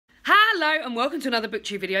Hello and welcome to another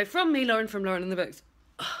Booktube video from me, Lauren, from Lauren and the Books.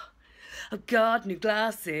 Oh, I've got new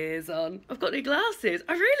glasses on. I've got new glasses.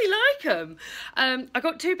 I really like them. I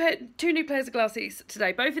got two new pairs of glasses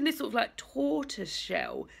today, both in this sort of like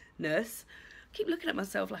tortoiseshell-ness. I keep looking at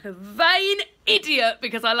myself like a vain idiot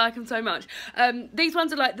because I like them so much. These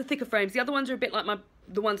ones are like the thicker frames. The other ones are a bit like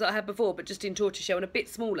the ones that I had before, but just in tortoiseshell and a bit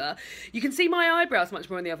smaller. You can see my eyebrows much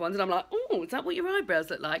more in the other ones, and I'm like, oh, is that what your eyebrows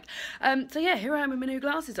look like? So yeah, here I am with my new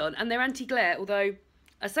glasses on, and they're anti-glare, although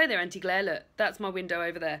I say they're anti-glare. Look, that's my window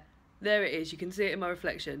over there. There it is. You can see it in my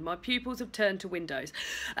reflection. My pupils have turned to windows.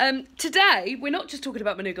 Today, we're not just talking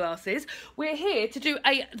about my new glasses. We're here to do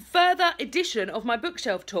a further edition of my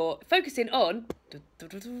bookshelf tour, focusing on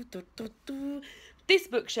this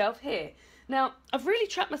bookshelf here. Now, I've really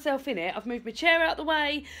trapped myself in it. I've moved my chair out the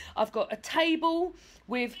way. I've got a table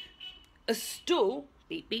with a stool,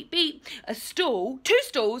 beep, beep, beep, a stool, two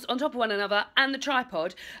stools on top of one another, and the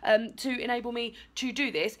tripod to enable me to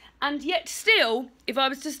do this. And yet still, if I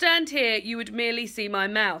was to stand here, you would merely see my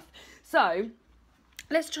mouth. So,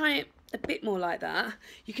 let's try it a bit more like that.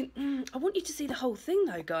 You can, I want you to see the whole thing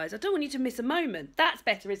though, guys. I don't want you to miss a moment. That's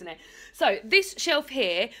better, isn't it? So this shelf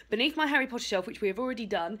here, beneath my Harry Potter shelf, which we have already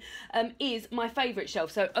done, is my favourite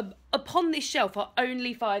shelf. So upon this shelf are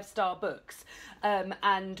only 5-star books.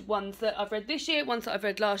 And ones that I've read this year, ones that I've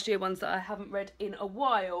read last year, ones that I haven't read in a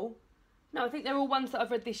while. No, I think they're all ones that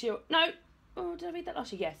I've read this year. No. Oh, did I read that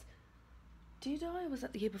last year? Yes. Did I? Or was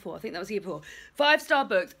that the year before? I think that was the year before. 5-star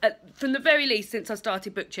books, from the very least, since I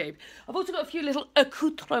started Booktube. I've also got a few little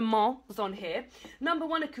accoutrements on here. Number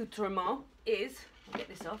one accoutrement is, I'll get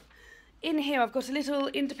this off. In here, I've got a little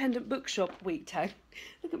independent bookshop week tag.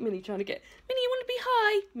 Look at Minnie trying to get, Minnie, you want to be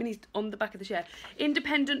high? Minnie's on the back of the chair.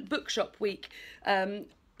 Independent bookshop week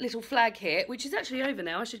little flag here, which is actually over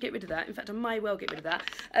now. I should get rid of that. In fact, I may well get rid of that.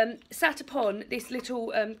 Sat upon this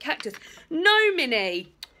little cactus. No,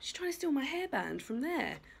 Minnie! She's trying to steal my hairband from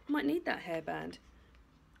there. I might need that hairband.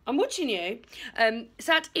 I'm watching you.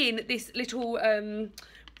 Sat in this little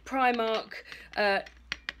Primark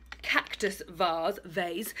cactus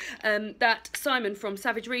vase that Simon from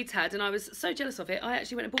Savage Reads had, and I was so jealous of it, I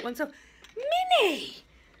actually went and bought one myself. Minnie!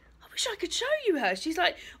 I wish I could show you her. She's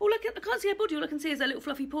like, I can't see her body, all I can see is her little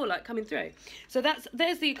fluffy paw like coming through. So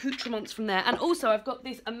there's the accoutrements from there. And also I've got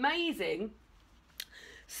this amazing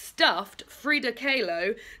stuffed Frida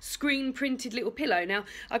Kahlo screen printed little pillow. Now,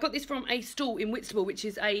 I got this from a stall in Whitstable, which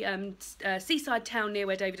is a seaside town near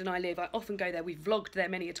where David and I live. I often go there. We've vlogged there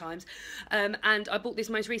many a times. And I bought this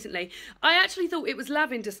most recently. I actually thought it was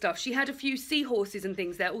lavender stuff. She had a few seahorses and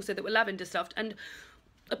things there also that were lavender stuffed, and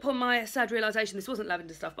upon my sad realisation, this wasn't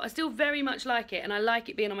lavender stuff, but I still very much like it, and I like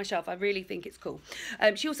it being on my shelf. I really think it's cool.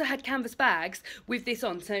 She also had canvas bags with this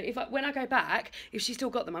on, so when I go back, if she's still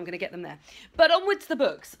got them, I'm going to get them there. But onwards to the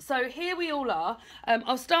books. So here we all are.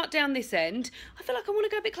 I'll start down this end. I feel like I want to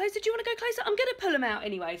go a bit closer. Do you want to go closer? I'm going to pull them out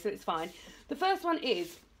anyway, so it's fine. The first one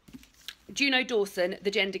is Juno Dawson,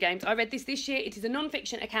 The Gender Games. I read this year. It is a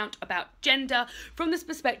non-fiction account about gender from the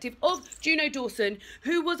perspective of Juno Dawson,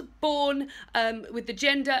 who was born with the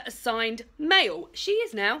gender assigned male. She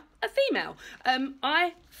is now a female.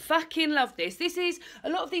 I fucking love this. A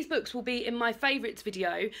lot of these books will be in my favourites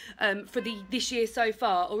video for this year so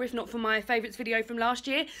far, or if not for my favourites video from last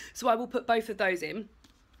year. So I will put both of those in.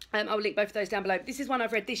 I will link both of those down below. This is one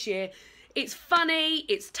I've read this year. It's funny,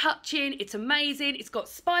 it's touching, it's amazing, it's got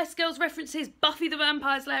Spice Girls references, Buffy the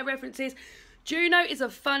Vampire Slayer references. Juno is a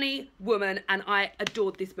funny woman, and I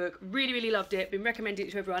adored this book. Really, really loved it. Been recommending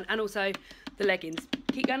it to everyone. And also the leggings.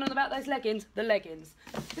 Keep going on about those leggings. The leggings.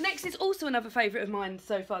 The next is also another favourite of mine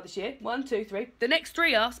so far this year. 1, 2, 3. The next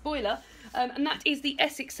 3 are, spoiler, and that is The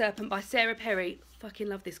Essex Serpent by Sarah Perry. Fucking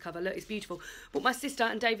love this cover. Look, it's beautiful. Bought my sister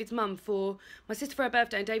and David's mum for her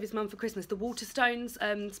birthday and David's mum for Christmas the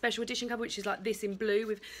Waterstones special edition cover, which is like this in blue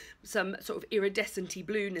with some sort of iridescent-y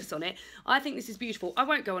blueness on it. I think this is beautiful. I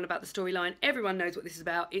won't go on about the storyline. Everyone knows what this is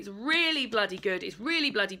about. It's really bloody good. It's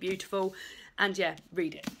really bloody beautiful. And yeah,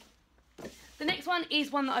 read it. The next one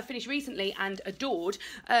is one that I finished recently and adored.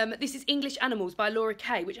 This is English Animals by Laura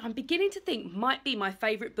Kay, which I'm beginning to think might be my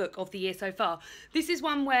favourite book of the year so far. This is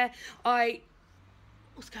one where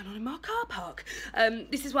what's going on in my car park?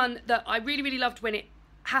 This is one that I really, really loved when it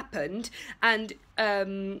happened, and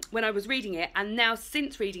when I was reading it, and now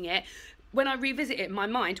since reading it, when I revisit it in my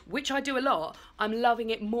mind, which I do a lot, I'm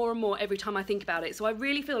loving it more and more every time I think about it. So I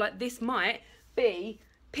really feel like this might be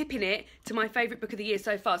pipping it to my favourite book of the year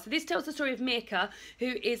so far. So this tells the story of Mirka,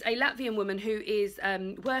 who is a Latvian woman who is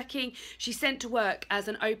working. She's sent to work as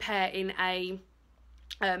an au pair in a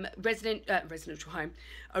residential home,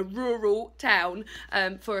 a rural town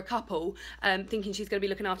for a couple, thinking she's going to be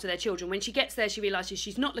looking after their children. When she gets there, she realises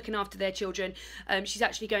she's not looking after their children. She's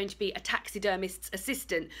actually going to be a taxidermist's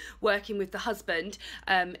assistant working with the husband,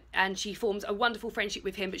 and she forms a wonderful friendship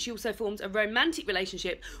with him, but she also forms a romantic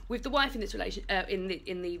relationship with the wife in this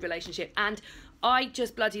in the relationship. And I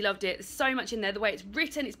just bloody loved it. There's so much in there. The way it's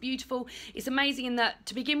written, it's beautiful. It's amazing in that,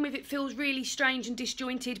 to begin with, it feels really strange and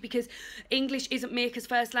disjointed because English isn't Mirka's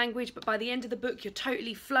first language, but by the end of the book, you're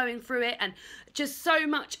totally flowing through it, and just so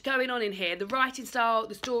much going on in here. The writing style,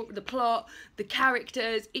 the story, the plot, the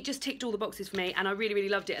characters, it just ticked all the boxes for me, and I really, really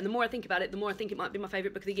loved it. And the more I think about it, the more I think it might be my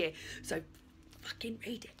favourite book of the year. So fucking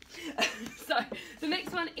read it. So the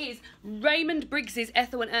next one is Raymond Briggs's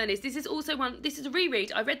Ethel and Ernest. This is also this is a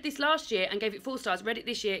reread. I read this last year and gave it 4 stars. Read it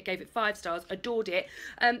this year, gave it 5 stars. Adored it.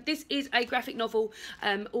 This is a graphic novel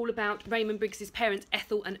all about Raymond Briggs's parents,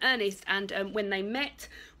 Ethel and Ernest, and when they met,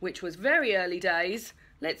 which was very early days.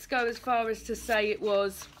 Let's go as far as to say it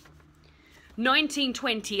was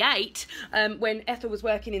 1928, when Ethel was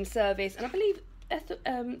working in service, and I believe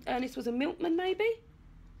Ernest was a milkman, maybe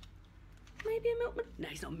a milkman? No,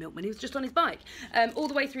 he's not a milkman, he was just on his bike. All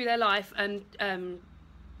the way through their life, and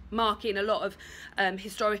marking a lot of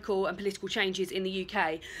historical and political changes in the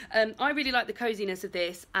UK. I really like the coziness of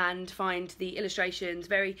this and find the illustrations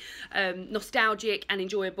very nostalgic and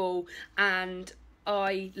enjoyable, and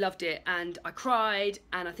I loved it, and I cried,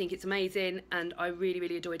 and I think it's amazing, and I really,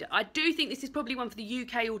 really enjoyed it. I do think this is probably one for the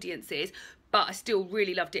UK audiences, but I still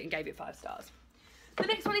really loved it and gave it 5 stars. The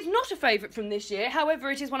next one is not a favourite from this year,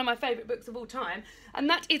 however it is one of my favourite books of all time, and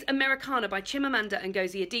that is Americianah by Chimamanda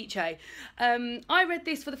Ngozi Adichie. I read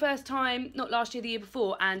this for the first time, not last year, the year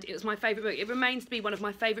before, and it was my favourite book. It remains to be one of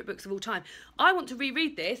my favourite books of all time. I want to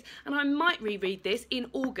reread this, and I might reread this in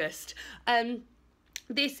August.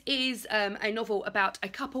 This is a novel about a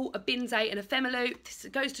couple, a Binze and a Femelu. This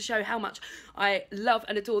goes to show how much I love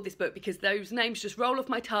and adore this book, because those names just roll off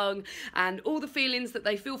my tongue, and all the feelings that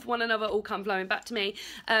they feel for one another all come flowing back to me.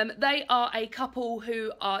 They are a couple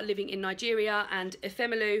who are living in Nigeria, and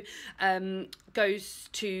Efemelu goes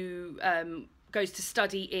to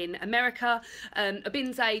study in America.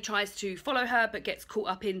 Abinze tries to follow her but gets caught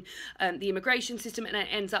up in the immigration system, and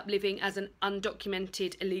ends up living as an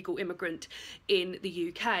undocumented illegal immigrant in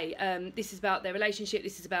the UK. This is about their relationship.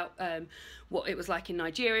 This is about what it was like in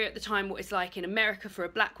Nigeria at the time, what it's like in America for a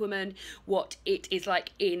black woman, what it is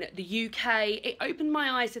like in the UK. It opened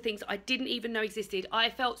my eyes to things I didn't even know existed. I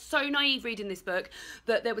felt so naive reading this book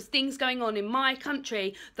that there was things going on in my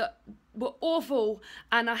country that were awful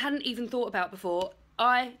and I hadn't even thought about before.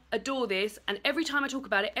 I adore this, and every time I talk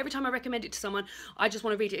about it, every time I recommend it to someone, I just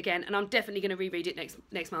want to read it again, and I'm definitely going to reread it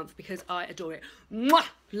next month because I adore it. Mwah!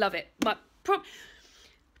 Love it.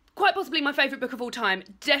 Quite possibly my favourite book of all time.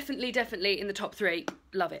 Definitely in the top 3.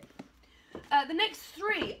 Love it. The next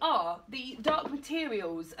 3 are the Dark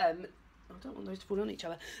Materials. I don't want those to fall on each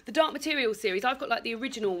other. The Dark Materials series. I've got like the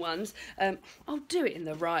original ones. I'll do it in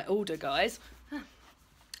the right order, guys.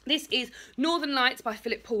 This is Northern Lights by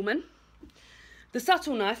Philip Pullman, The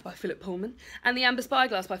Subtle Knife by Philip Pullman, and The Amber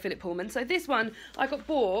Spyglass by Philip Pullman. So this one I got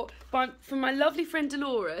bought from my lovely friend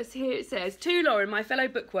Dolores. Here it says, "To Lauren, my fellow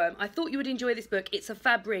bookworm, I thought you would enjoy this book. It's a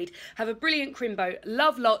fab read. Have a brilliant crimbo.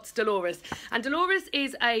 Love lots, Dolores." And Dolores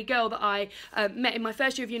is a girl that I met in my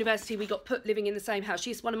first year of university. We got put living in the same house.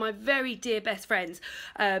 She's one of my very dear best friends.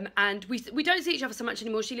 And we don't see each other so much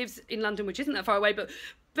anymore. She lives in London, which isn't that far away, but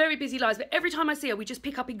very busy lives, but every time I see her, we just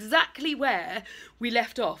pick up exactly where we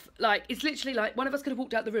left off. Like, it's literally like one of us could have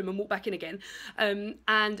walked out the room and walked back in again.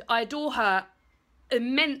 And I adore her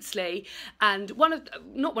immensely, and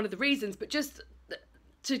not one of the reasons, but just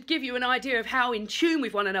to give you an idea of how in tune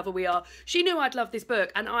with one another we are, she knew I'd love this book,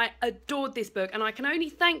 and I adored this book, and I can only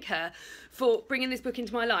thank her for bringing this book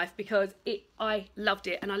into my life, because I loved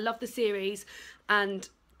it, and I love the series, and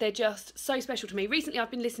they're just so special to me. Recently, I've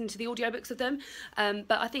been listening to the audiobooks of them,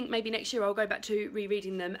 but I think maybe next year I'll go back to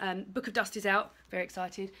rereading them. Book of Dust is out. Very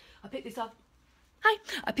excited. I picked this up. Hi!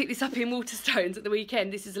 I picked this up in Waterstones at the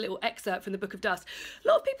weekend. This is a little excerpt from the Book of Dust. A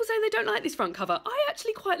lot of people saying they don't like this front cover. I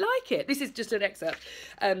actually quite like it. This is just an excerpt.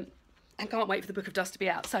 And can't wait for the Book of Dust to be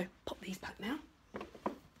out. So, pop these back now.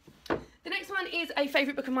 The next one one is a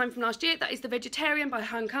favourite book of mine from last year. That is The Vegetarian by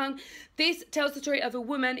Han Kang. This tells the story of a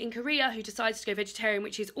woman in Korea who decides to go vegetarian,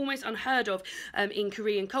 which is almost unheard of in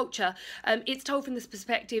Korean culture. It's told from the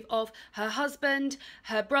perspective of her husband,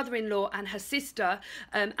 her brother-in-law and her sister,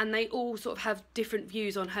 and they all sort of have different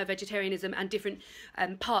views on her vegetarianism and different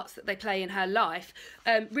parts that they play in her life.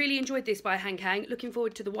 Really enjoyed this by Han Kang. Looking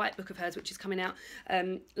forward to the white book of hers, which is coming out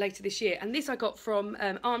later this year. And this I got from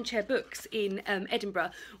Armchair Books in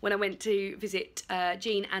Edinburgh when I went to visit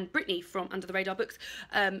Jean and Brittany from Under the Radar Books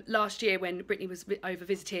last year when Brittany was over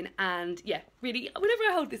visiting. And yeah, really, whenever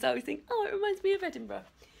I hold this I always think, oh, it reminds me of Edinburgh.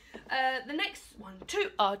 The next one,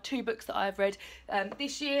 two books that I've read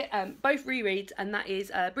this year, both rereads, and that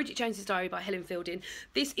is Bridget Jones's Diary by Helen Fielding.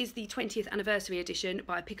 This is the 20th anniversary edition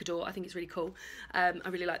by Picador. I think it's really cool. I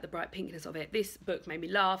really like the bright pinkness of it. This book made me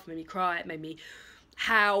laugh, made me cry, it made me...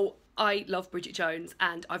 How I love Bridget Jones,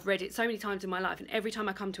 and I've read it so many times in my life, and every time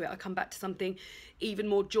I come to it I come back to something even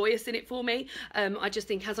more joyous in it for me. I just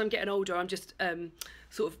think as I'm getting older I'm just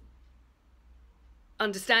sort of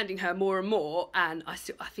understanding her more and more, and I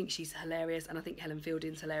think she's hilarious, and I think Helen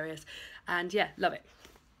Fielding's hilarious, and yeah, love it.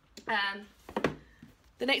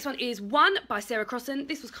 The next one is One by Sarah Crossan.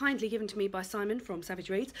 This was kindly given to me by Simon from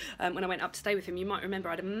Savage Reads when I went up to stay with him. You might remember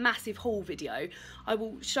I had a massive haul video. I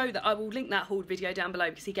will link that haul video down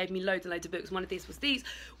below because he gave me loads and loads of books. One of these was these.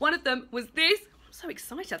 One of them was this. I'm so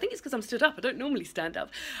excited. I think it's because I'm stood up. I don't normally stand up.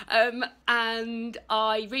 And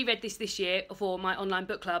I reread this year for my online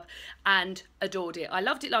book club and adored it. I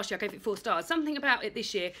loved it last year. I gave it 4 stars. Something about it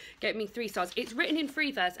this year gave me 3 stars. It's written in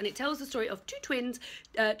free verse and it tells the story of 2 twins,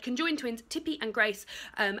 conjoined twins, Tippy and Grace,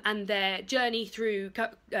 and their journey through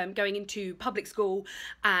going into public school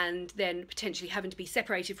and then potentially having to be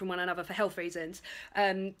separated from one another for health reasons.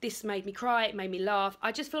 This made me cry. It made me laugh.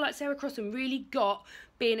 I just feel like Sarah Crossan really got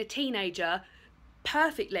being a teenager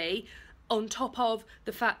perfectly, on top of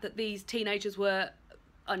the fact that these teenagers were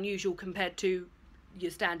unusual compared to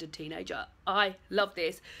your standard teenager. I love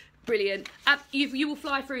this. Brilliant. You will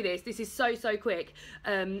fly through this. This is so quick.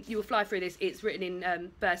 You will fly through this. It's written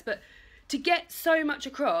in verse, but to get so much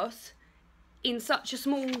across in such a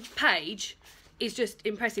small page is just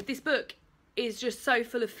impressive. This book is just so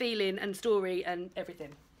full of feeling and story and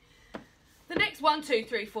everything. The next 1, 2,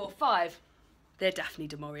 3, 4, 5. They're Daphne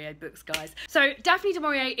du Maurier books, guys. So Daphne du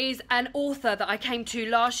Maurier is an author that I came to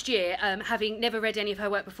last year, having never read any of her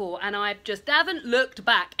work before, and I just haven't looked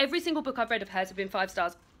back. Every single book I've read of hers have been 5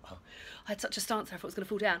 stars. Oh, I had such a stance there, I thought it was going to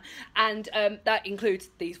fall down. And that includes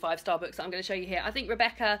these 5-star books that I'm going to show you here. I think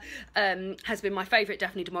Rebecca has been my favourite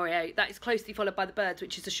Daphne du Maurier. That is closely followed by The Birds,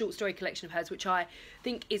 which is a short story collection of hers, which I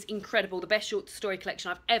think is incredible. The best short story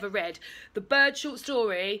collection I've ever read. The Bird short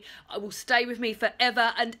story will stay with me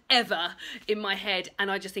forever and ever in my head,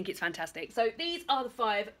 and I just think it's fantastic. So these are the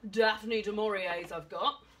 5 Daphne du Mauriers I've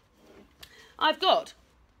got. I've got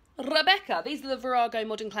Rebecca. These are the Virago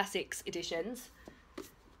Modern Classics editions.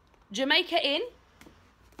 Jamaica Inn,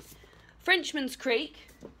 Frenchman's Creek,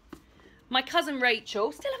 My Cousin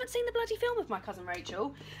Rachel, still haven't seen the bloody film of My Cousin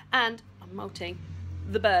Rachel, and I'm molting,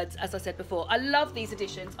 The Birds, as I said before. I love these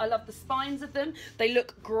editions. I love the spines of them. They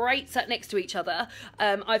look great sat next to each other.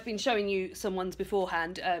 I've been showing you some ones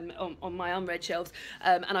beforehand on my unread shelves,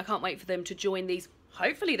 and I can't wait for them to join these.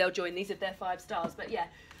 Hopefully they'll join these if they're 5 stars, but yeah,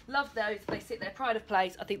 love those. They sit there, pride of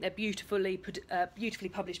place. I think they're beautifully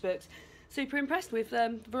published books. Super impressed with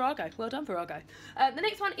Virago. Well done, Virago. The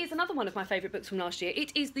next one is another one of my favourite books from last year.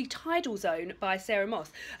 It is The Tidal Zone by Sarah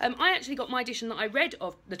Moss. I actually got my edition that I read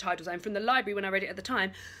of The Tidal Zone from the library when I read it at the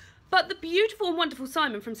time. But the beautiful and wonderful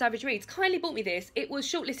Simon from Savage Reads kindly bought me this. It was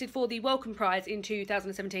shortlisted for the Welcome Prize in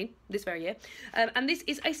 2017, this very year. And this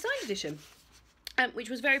is a signed edition, which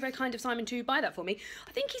was very kind of Simon to buy that for me.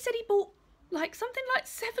 I think he said he bought something like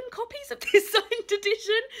 7 copies of this signed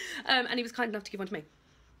edition. And he was kind enough to give one to me.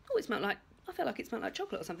 Oh, it smelled like, I felt like it smelled like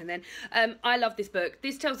chocolate or something then. I love this book.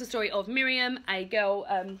 This tells the story of Miriam, a girl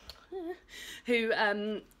who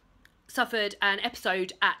suffered an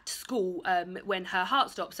episode at school when her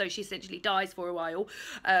heart stopped, so she essentially dies for a while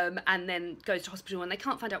and then goes to hospital and they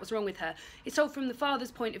can't find out what's wrong with her. It's told from the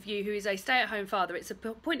father's point of view, who is a stay-at-home father. It's a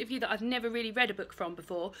point of view that I've never really read a book from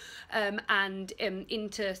before, and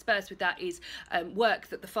interspersed with that is work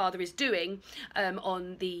that the father is doing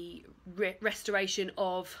on the restoration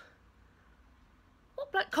of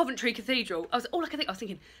Coventry Cathedral. All I could think, I was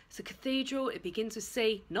thinking, it's a cathedral, it begins with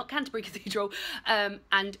C, not Canterbury Cathedral,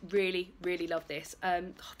 and really love this.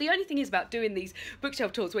 The only thing is about doing these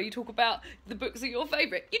bookshelf tours where you talk about the books that are your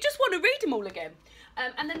favourite, you just want to read them all again.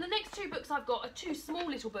 And then the next 2 books I've got are 2 small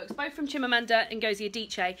little books, both from Chimamanda Ngozi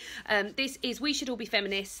Adichie. This is We Should All Be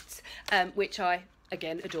Feminists, which I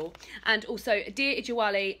again, adore. And also Dear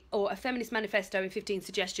Ijeawele, or A Feminist Manifesto in 15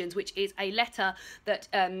 Suggestions, which is a letter that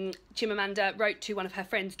Chimamanda wrote to one of her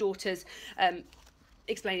friend's daughters,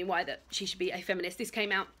 explaining why that she should be a feminist. This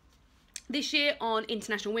came out this year on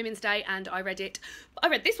International Women's Day, and I read it. I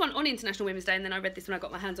read this one on International Women's Day, and then I read this when I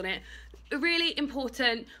got my hands on it. A really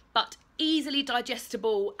important but easily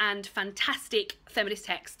digestible and fantastic feminist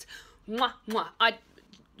text. Mwah, mwah.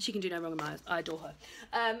 She can do no wrong in my eyes. I adore her.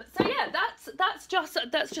 So yeah, that's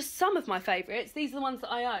just some of my favourites. These are the ones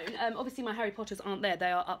that I own. Obviously my Harry Potters aren't there.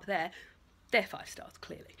 They are up there. They're 5 stars,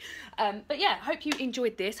 clearly. But yeah, hope you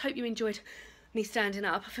enjoyed this. Hope you enjoyed me standing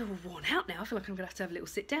up. I feel worn out now. I feel like I'm going to have a little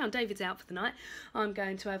sit down. David's out for the night. I'm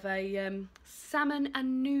going to have a salmon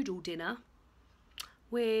and noodle dinner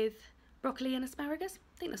with broccoli and asparagus.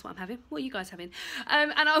 I think that's what I'm having. What are you guys having?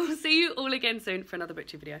 And I will see you all again soon for another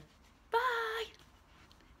BookTube video.